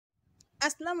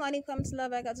Assalamu alaikum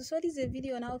warahmatullahi. So this is a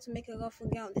video on how to make a ruffle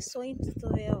gown, the sewing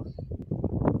tutorial.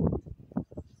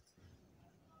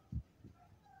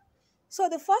 So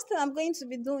the first thing I'm going to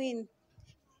be doing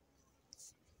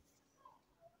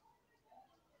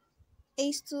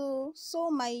is to sew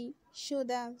my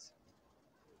shoulders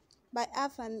by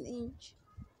half an inch.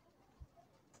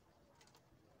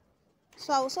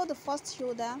 So I will sew the first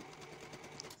shoulder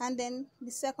and then the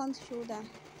second shoulder.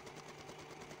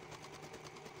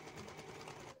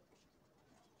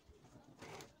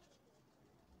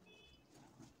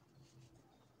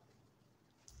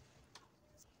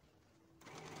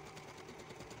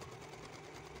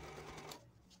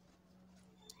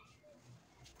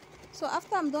 So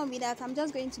after I'm done with that, I'm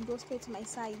just going to go straight to my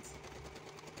sides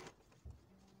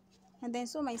and then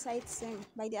sew my side seam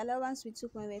by the allowance we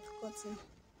took when we were cutting.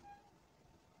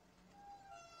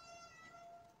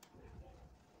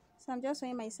 So I'm just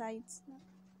sewing my sides.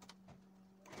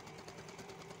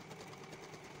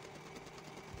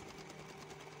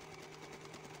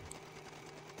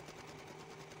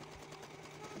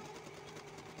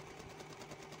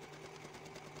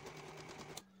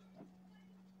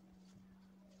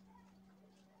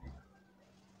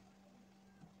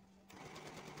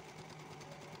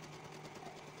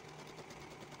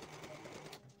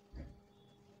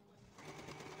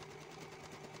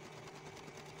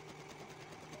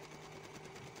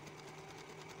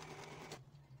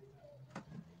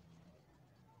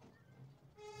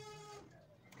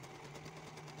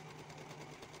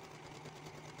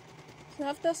 So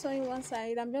after sewing one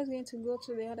side, I'm just going to go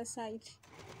to the other side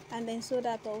and then sew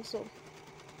that also.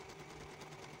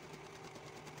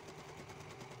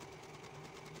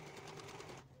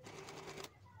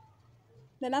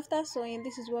 Then after sewing,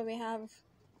 this is what we have.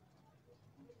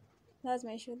 That's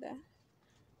my shoulder.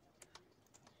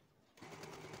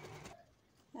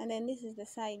 And then this is the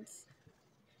sides.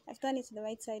 I've turned it to the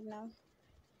right side now.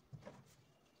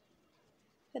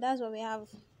 So that's what we have.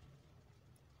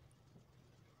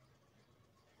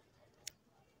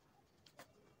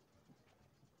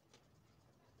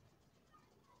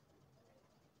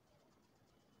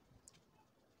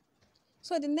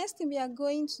 So the next thing we are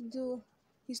going to do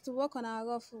is to work on our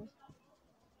ruffle.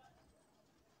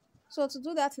 So to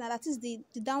do that now, that is the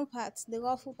down part, the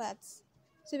ruffle part.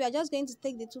 So we are just going to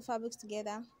take the two fabrics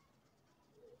together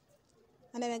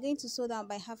and then we're going to sew down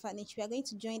by half an inch. We are going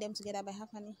to join them together by half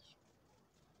an inch.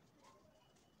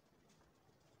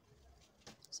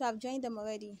 So I've joined them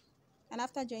already. And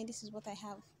after joining, this is what I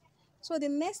have. So the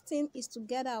next thing is to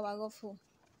gather our ruffle.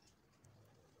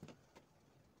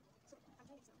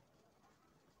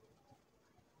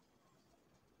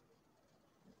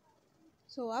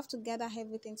 So we have to gather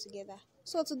everything together.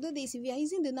 So to do this, if you are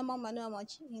using the normal manual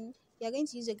machine, you are going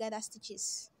to use your gather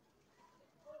stitches.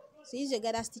 So use your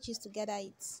gather stitches to gather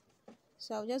it.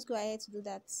 So I'll just go ahead to do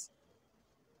that.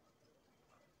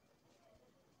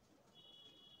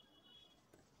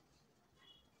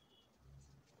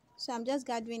 So I'm just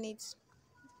gathering it.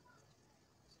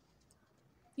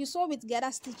 You sew with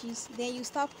gather stitches, then you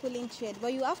start pulling thread,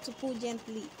 but you have to pull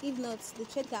gently. If not, the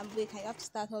thread can break and you have to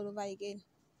start all over again.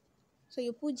 So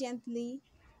you pull gently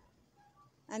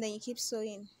and then you keep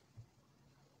sewing.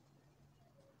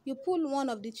 You pull one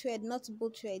of the thread, not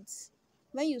both threads.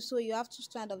 When you sew, you have two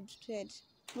strands of the thread,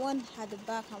 one at the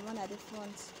back and one at the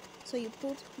front. So you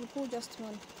pull just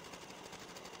one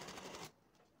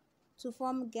to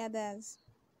form gathers.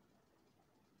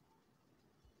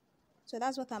 So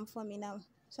that's what I'm forming now.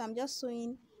 So I'm just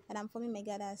sewing and I'm forming my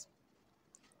gathers.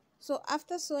 So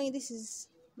after sewing, this is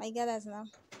my gathers now.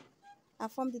 I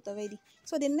formed it already.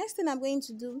 So the next thing I'm going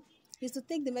to do is to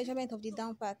take the measurement of the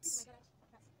down parts.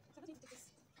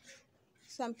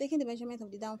 So I'm taking the measurement of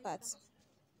the down parts.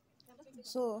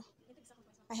 So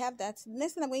I have that. The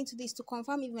next thing I'm going to do is to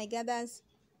confirm if my gathers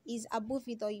is above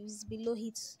it or is below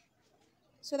it,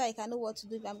 so that I can know what to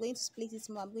do. If I'm going to split it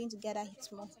more, I'm going to gather it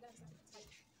more.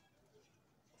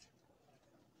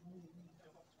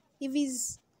 If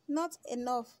it's not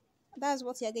enough, that's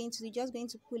what you're going to do. You're just going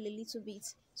to pull a little bit.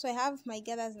 So I have my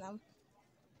gathers now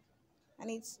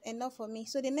and it's enough for me.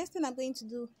 So the next thing I'm going to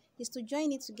do is to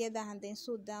join it together and then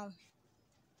sew down.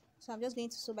 So I'm just going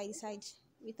to sew by the side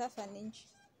with half an inch.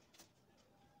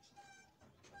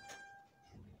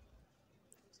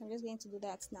 So I'm just going to do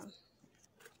that now.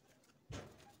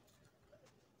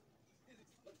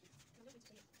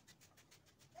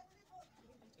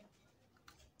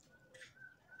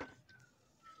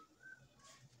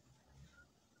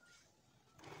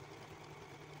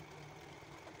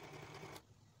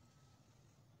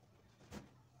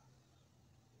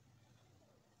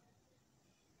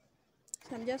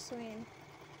 So I'm just sewing.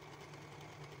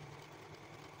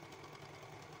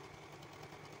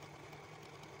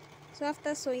 So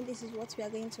after sewing, this is what we are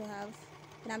going to have.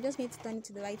 And I'm just going to turn it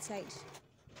to the right side.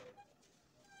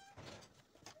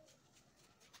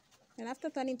 And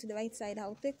after turning to the right side,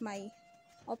 I'll take my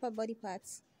upper body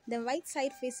parts, the right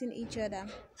side facing each other.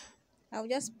 I'll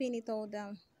just pin it all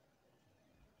down.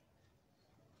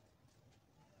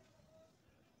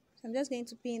 So I'm just going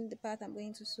to pin the part I'm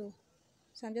going to sew.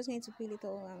 So I'm just going to pin it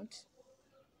all around.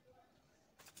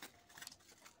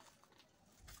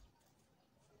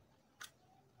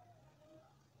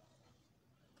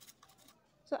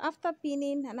 So after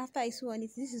pinning and after I sew on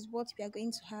it, this is what we are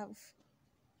going to have.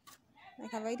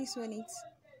 Like I've already sewn it.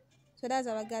 So that's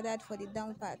our gathered for the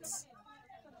down parts.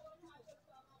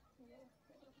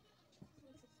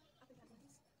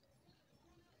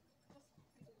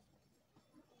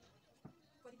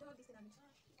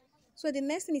 So the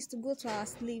next thing is to go to our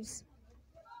sleeves.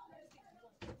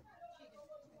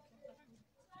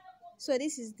 So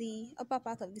this is the upper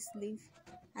part of the sleeve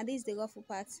and this is the ruffle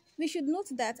part. We should note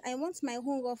that I want my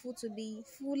whole ruffle to be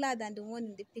fuller than the one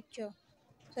in the picture.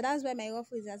 So that's why my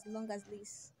ruffle is as long as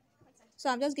this. So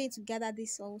I'm just going to gather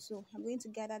this also. I'm going to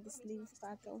gather the sleeve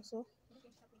part also.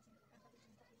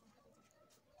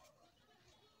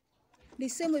 The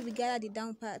same way we gather the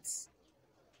down parts.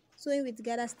 Sewing with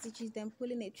gather stitches, then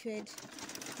pulling a thread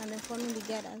and then forming the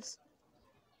gathers.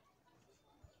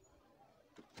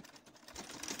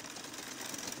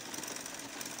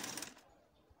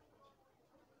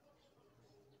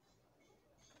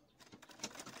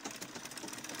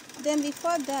 Then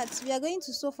before that, we are going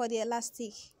to sew for the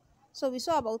elastic. So we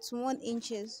sew about 1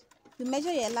 inches. You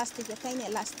measure your elastic, your tiny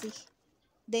elastic.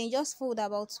 Then you just fold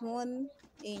about 1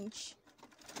 inch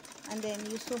and then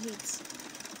you sew it.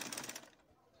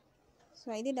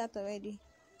 So I did that already.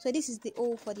 So this is the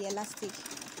hole for the elastic.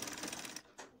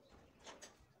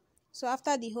 So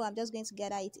after the hole, I'm just going to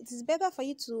gather it. It is better for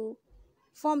you to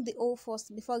form the hole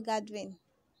first before gathering,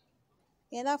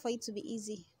 in order for it to be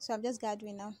easy. So I'm just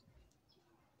gathering now.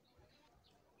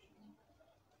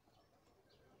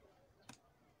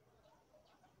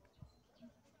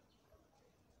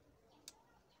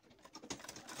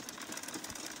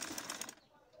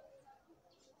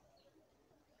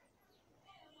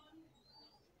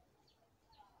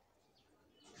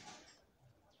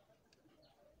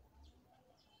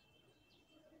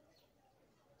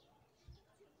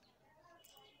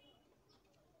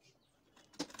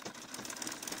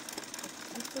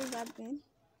 I'm still gathering.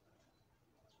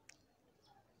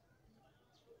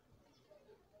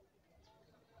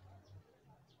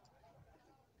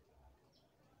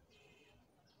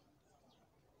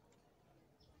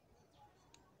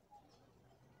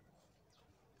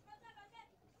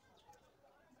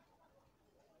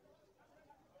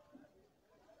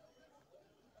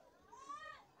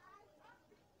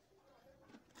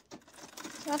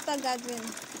 So after gathering,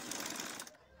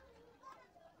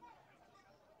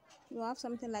 you have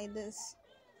something like this.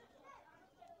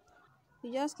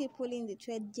 You just keep pulling the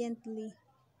thread gently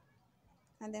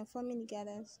and then forming the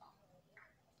gathers.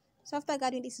 So after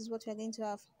gathering, this is what we are going to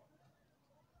have.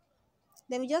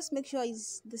 Then we just make sure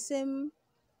it's the same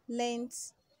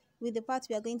length with the part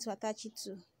we are going to attach it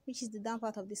to, which is the down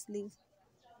part of the sleeve.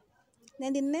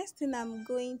 Then the next thing I'm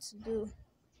going to do,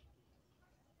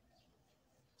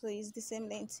 so it's the same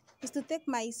length, is to take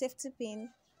my safety pin.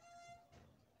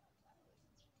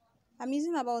 I'm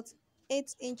using about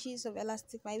 8 inches of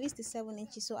elastic. My waist is 7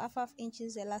 inches, so half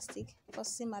inches elastic for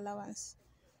seam allowance.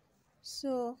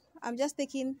 So I'm just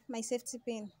taking my safety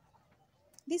pin.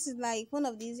 This is like one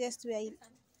of the easiest way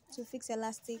to fix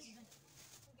elastic.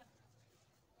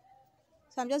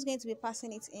 So I'm just going to be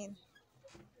passing it in.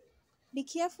 Be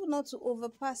careful not to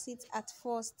overpass it at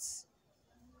first,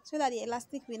 so that the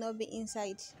elastic will not be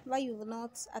inside, why you will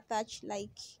not attach like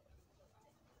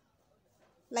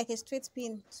a straight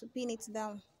pin to pin it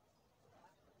down.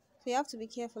 So you have to be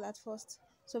careful at first.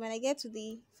 So when I get to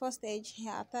the first edge,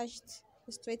 I attached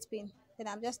a straight pin. Then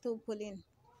I'm just still pulling.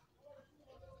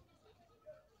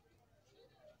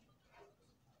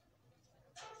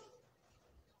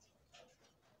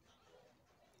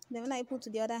 Then when I pull to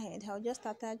the other end, I'll just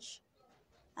attach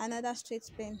another straight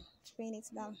pin to pin it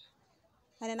down.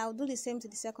 And then I'll do the same to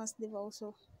the second sleeve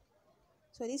also.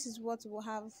 So this is what we'll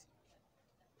have.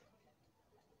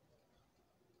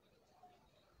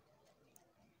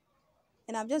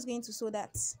 And I'm just going to sew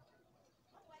that.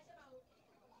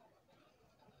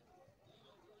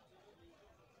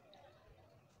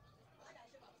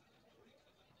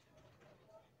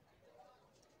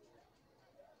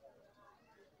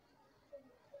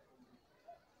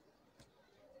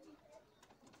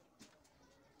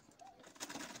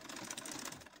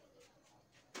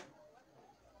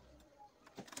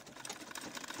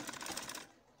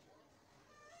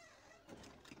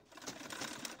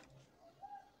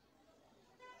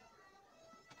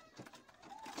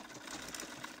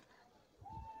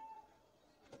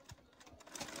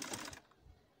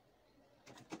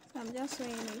 I'm just sewing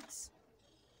it.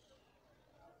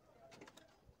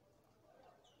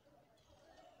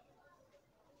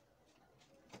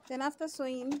 Then after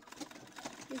sewing,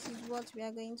 this is what we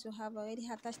are going to have. I already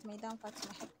attached my down part to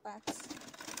my head part.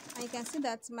 And you can see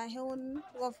that my own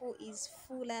ruffle is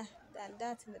fuller than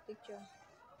that in the picture.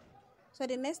 So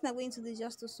the next thing I'm going to do is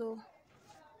just to sew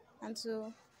and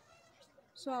to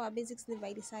sew our basic sleeve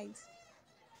by the sides.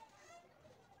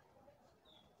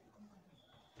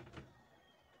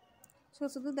 So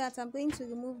to do that, I'm going to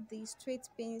remove the straight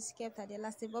pins kept at the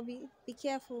elastic, but be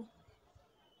careful.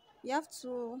 You have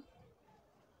to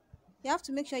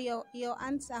make sure your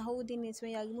hands are holding it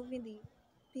when you're removing the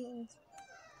pins,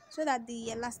 so that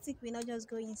the elastic will not just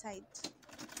go inside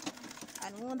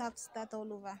and we won't have to start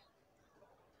all over.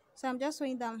 So I'm just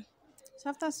sewing down. So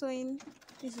after sewing,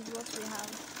 this is what we have.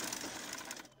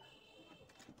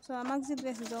 So our maxi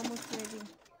dress is almost ready.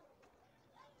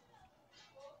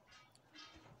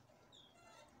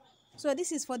 So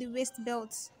this is for the waist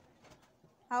belt.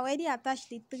 I already attached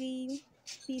the 3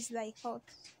 pieces that I cut.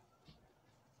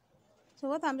 So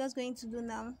what I'm just going to do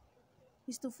now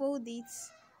is to fold it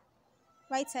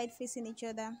right side facing each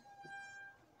other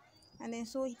and then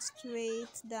sew it straight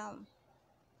down.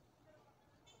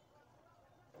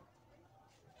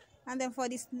 And then for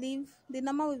the sleeve, the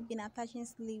normal we've been attaching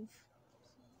sleeve,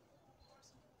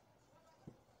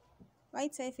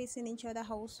 right side facing each other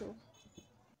also.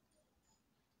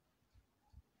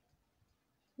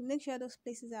 We make sure those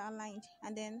places are aligned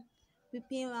and then we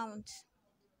pin round.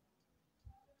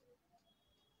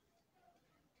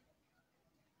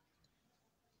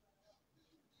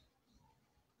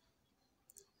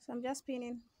 So I'm just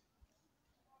pinning.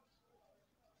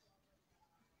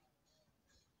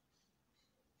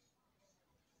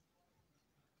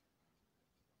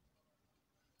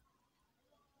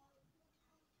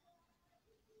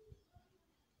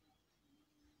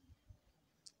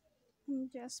 I'm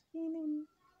just pinning.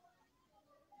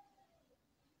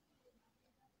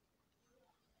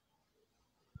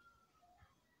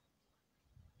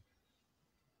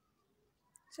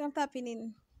 So after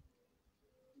pinning,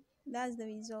 that's the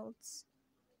result.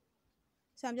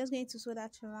 So I'm just going to sew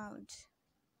that around.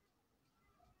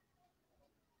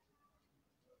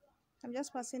 I'm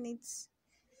just passing it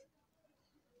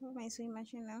over my sewing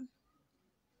machine now,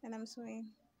 and I'm sewing.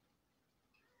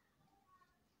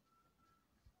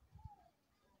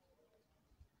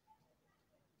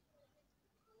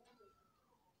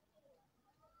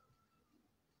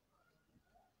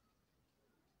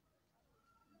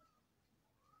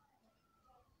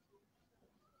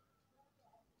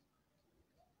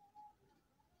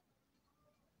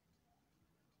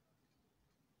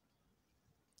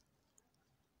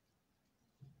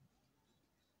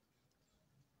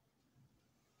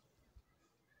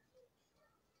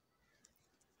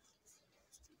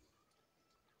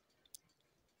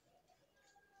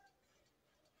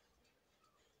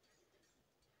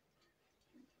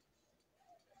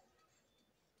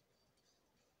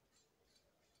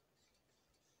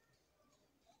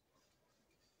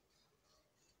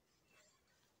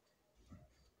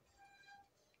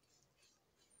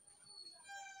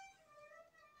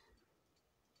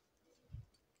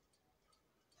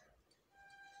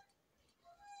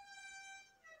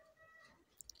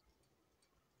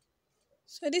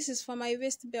 So this is for my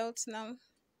waist belt now.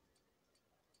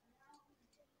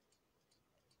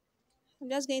 I'm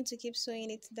just going to keep sewing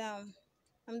it down.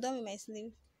 I'm done with my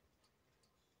sleeve.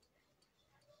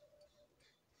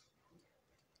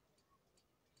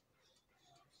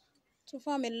 To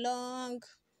form a long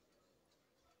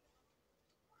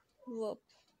rope.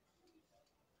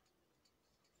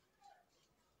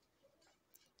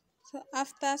 So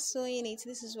after sewing it,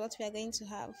 this is what we are going to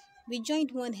have. We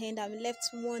joined one end and we left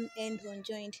one end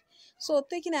unjoined. So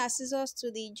taking our scissors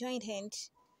to the joined end,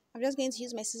 I'm just going to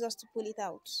use my scissors to pull it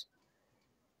out.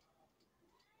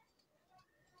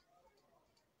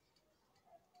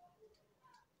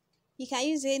 You can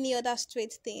use any other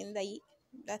straight thing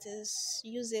that is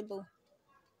usable,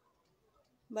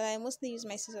 but I mostly use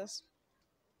my scissors.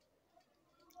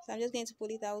 So I'm just going to pull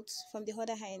it out from the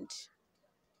other hand.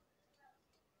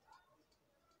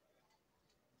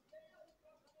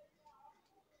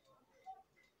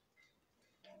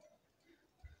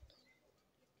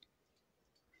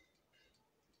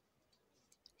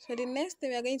 So the next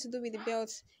thing we are going to do with the belt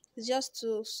is just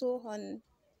to sew on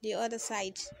the other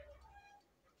side.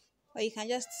 Or you can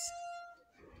just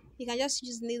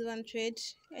use needle and thread,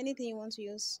 anything you want to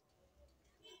use.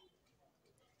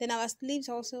 Then our sleeves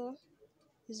also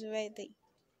is ready.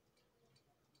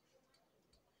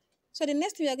 So the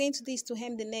next thing we are going to do is to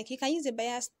hem the neck. You can use a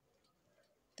bias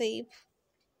tape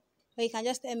or you can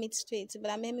just hem it straight,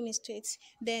 but I'm hemming it straight.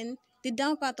 Then the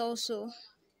down part also,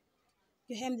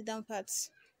 you hem the down parts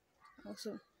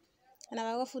also. And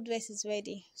our ruffle dress is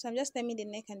ready. So I'm just hemming the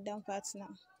neck and down parts now.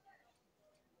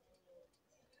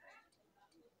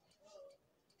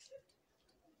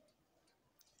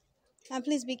 And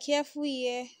please be careful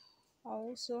here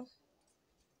also.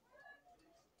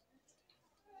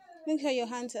 Make sure your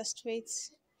hands are straight.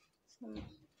 Um,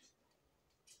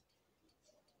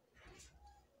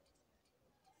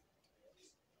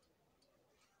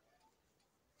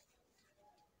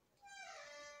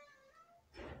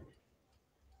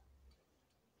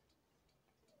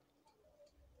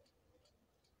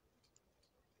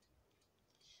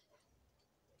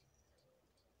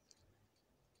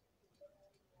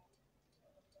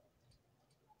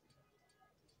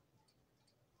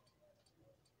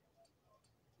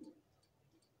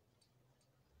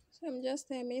 So I'm just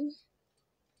hemming.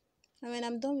 And when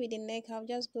I'm done with the neck, I'll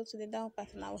just go to the down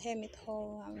part and I'll hem it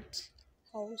all around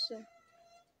also.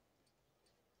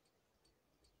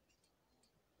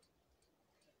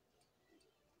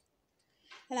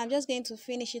 And I'm just going to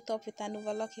finish it up with an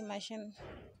overlocking machine.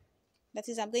 That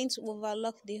is, I'm going to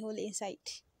overlock the whole inside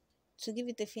to give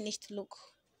it a finished look.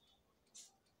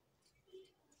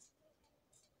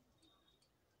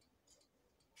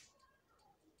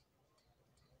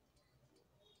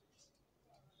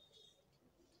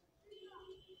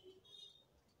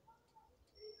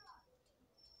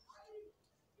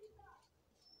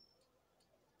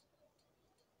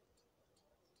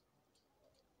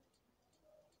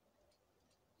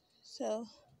 So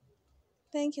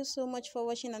thank you so much for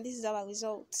watching, and this is our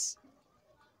results.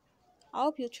 I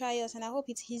hope you try us, and I hope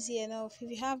it's easy enough. If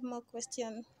you have more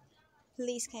questions,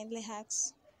 please kindly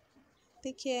ask.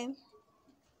 Take care.